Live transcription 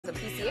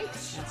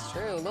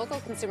local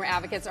consumer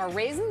advocates are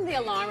raising the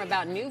alarm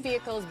about new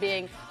vehicles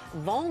being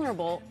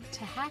vulnerable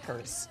to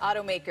hackers.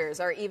 Automakers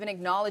are even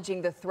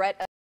acknowledging the threat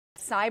of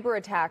cyber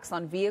attacks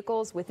on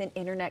vehicles with an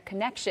internet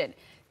connection.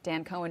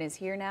 Dan Cohen is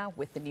here now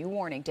with the new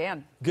warning.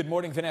 Dan. Good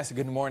morning, Vanessa.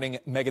 Good morning,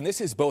 Megan. This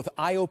is both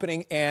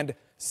eye-opening and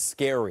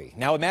scary.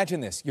 Now imagine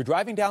this. You're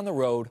driving down the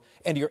road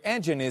and your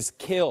engine is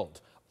killed,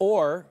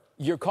 or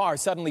your car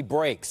suddenly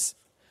breaks.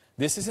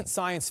 This isn't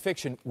science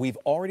fiction. We've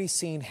already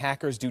seen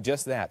hackers do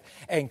just that,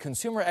 and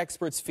consumer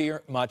experts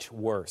fear much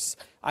worse.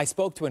 I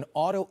spoke to an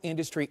auto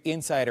industry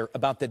insider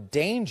about the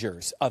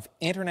dangers of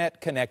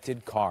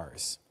internet-connected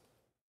cars.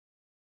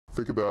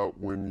 Think about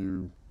when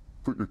you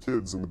put your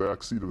kids in the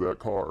back seat of that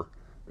car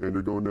and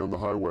you're going down the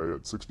highway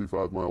at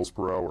 65 miles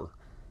per hour.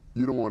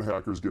 You don't want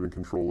hackers getting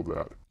control of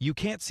that. You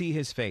can't see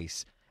his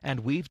face,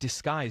 and we've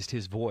disguised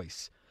his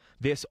voice.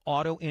 This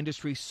auto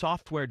industry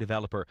software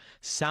developer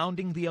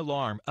sounding the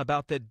alarm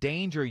about the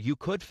danger you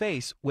could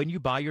face when you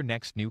buy your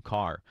next new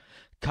car.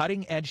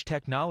 Cutting-edge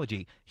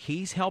technology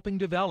he's helping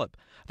develop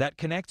that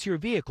connects your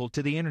vehicle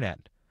to the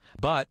internet.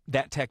 But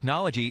that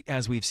technology,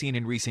 as we've seen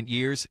in recent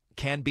years,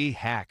 can be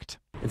hacked.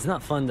 It's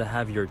not fun to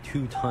have your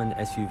 2-ton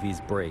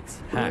SUV's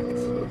brakes hacked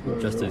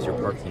just as you're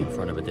parking in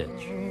front of a ditch.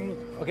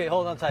 Okay,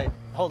 hold on tight.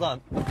 Hold on.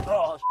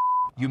 Oh.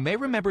 You may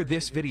remember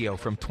this video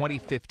from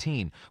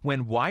 2015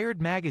 when Wired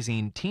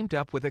magazine teamed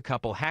up with a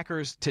couple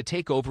hackers to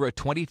take over a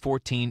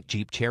 2014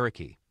 Jeep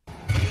Cherokee.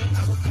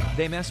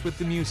 They messed with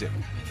the music,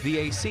 the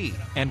AC,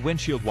 and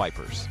windshield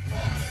wipers.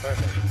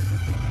 Perfect.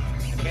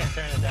 I can't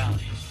turn it down.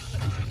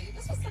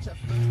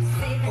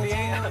 The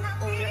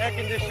air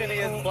conditioning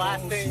is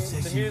blasting,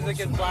 the music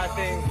is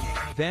blasting.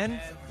 Then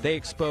they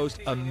exposed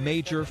a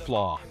major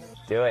flaw.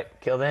 Do it.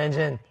 Kill the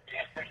engine.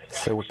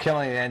 So we're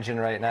killing the engine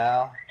right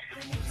now.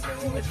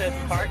 It says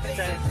park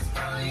sense.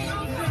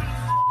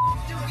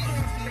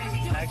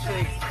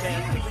 Actually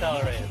can't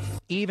accelerate.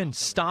 Even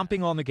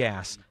stomping on the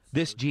gas,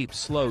 this Jeep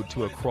slowed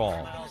to a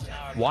crawl.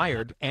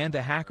 Wired and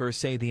the hackers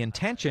say the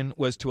intention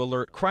was to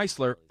alert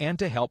Chrysler and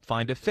to help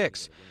find a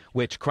fix,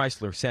 which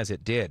Chrysler says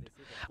it did.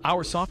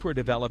 Our software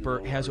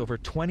developer has over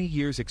 20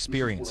 years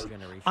experience.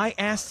 I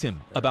asked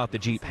him about the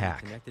Jeep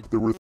hack.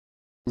 There were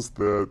things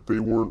that they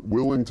weren't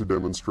willing to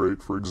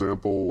demonstrate. For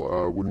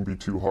example, wouldn't be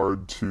too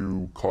hard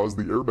to cause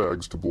the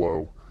airbags to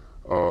blow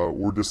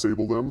or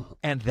disable them.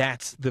 And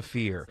that's the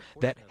fear,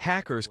 that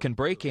hackers can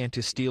break in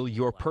to steal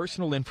your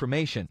personal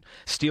information,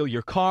 steal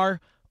your car,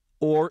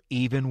 or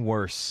even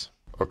worse.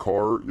 A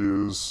car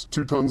is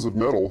 2 tons of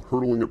metal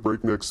hurtling at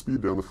breakneck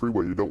speed down the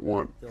freeway. You don't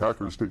want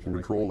hackers taking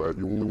control of that.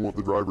 You only want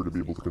the driver to be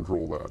able to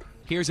control that.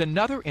 Here's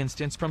another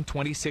instance from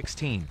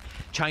 2016.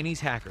 Chinese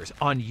hackers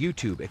on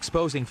YouTube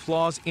exposing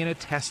flaws in a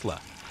Tesla.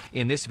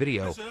 In this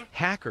video,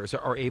 hackers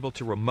are able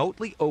to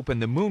remotely open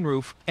the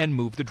moonroof and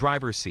move the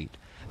driver's seat.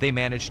 They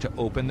managed to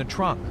open the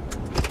trunk.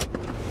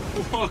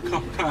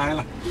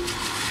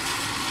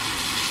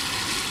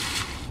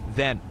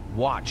 Then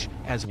watch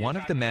as one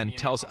of the men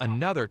tells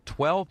another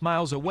 12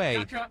 miles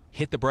away,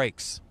 hit the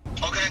brakes.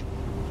 Okay.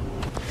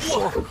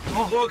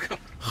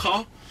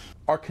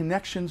 Our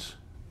connections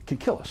can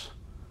kill us,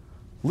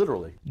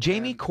 literally.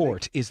 Jamie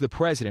Court is the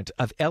president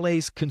of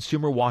LA's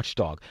Consumer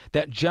Watchdog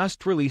that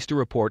just released a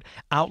report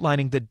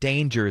outlining the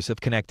dangers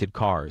of connected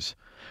cars.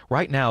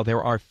 Right now,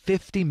 there are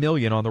 50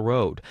 million on the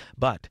road,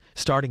 but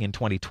starting in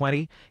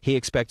 2020, he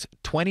expects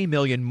 20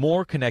 million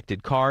more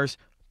connected cars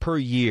per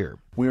year.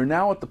 We are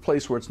now at the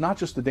place where it's not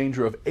just the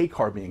danger of a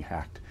car being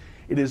hacked.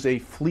 It is a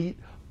fleet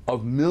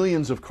of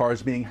millions of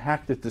cars being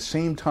hacked at the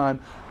same time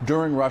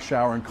during rush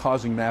hour and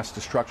causing mass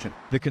destruction.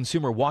 The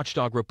Consumer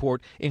Watchdog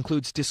report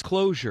includes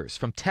disclosures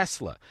from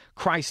Tesla,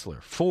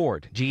 Chrysler,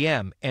 Ford,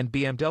 GM, and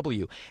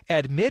BMW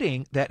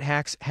admitting that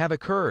hacks have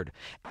occurred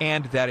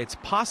and that it's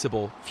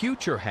possible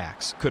future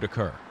hacks could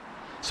occur.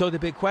 So the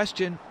big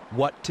question,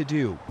 what to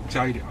do?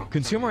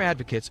 Consumer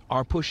advocates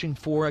are pushing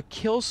for a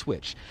kill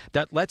switch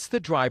that lets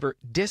the driver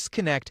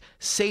disconnect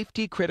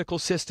safety-critical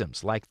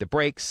systems like the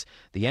brakes,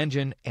 the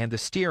engine, and the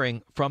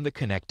steering from the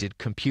connected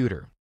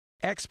computer.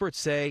 Experts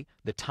say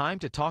the time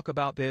to talk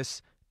about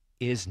this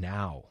is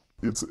now.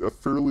 It's a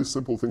fairly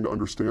simple thing to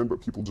understand,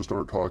 but people just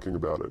aren't talking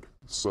about it.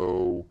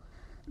 So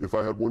if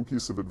I had one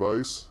piece of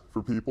advice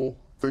for people,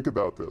 think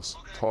about this.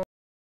 Talk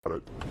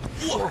about it.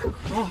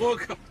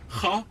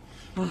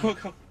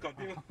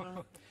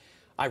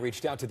 I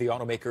reached out to the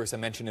automakers I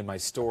mentioned in my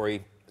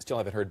story. Still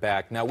haven't heard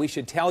back. Now, we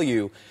should tell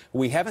you,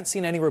 we haven't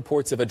seen any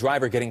reports of a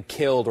driver getting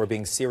killed or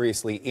being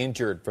seriously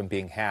injured from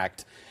being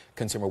hacked.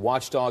 Consumer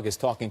Watchdog is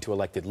talking to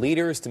elected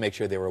leaders to make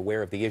sure they're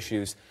aware of the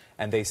issues,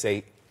 and they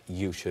say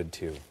you should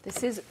too.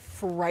 This is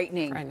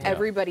frightening.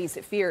 Everybody's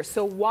fear.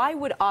 So why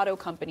would auto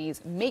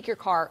companies make your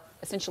car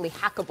essentially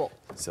hackable?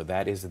 So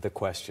that is the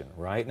question,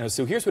 right? Now,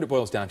 so here's what it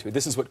boils down to.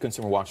 This is what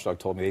Consumer Watchdog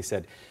told me. They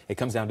said it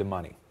comes down to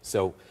money.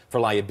 So for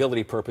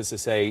liability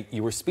purposes, say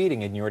you were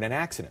speeding and you're in an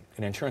accident.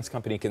 An insurance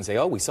company can say,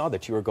 oh, we saw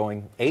that you were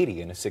going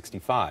 80 in a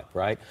 65,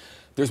 right?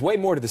 There's way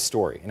more to the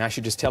story. And I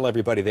should just tell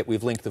everybody that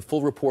we've linked the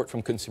full report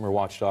from Consumer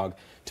Watchdog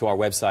to our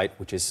website,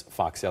 which is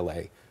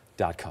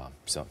foxla.com.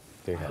 So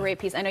there you go. Great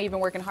piece. I know you've been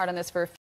working hard on this for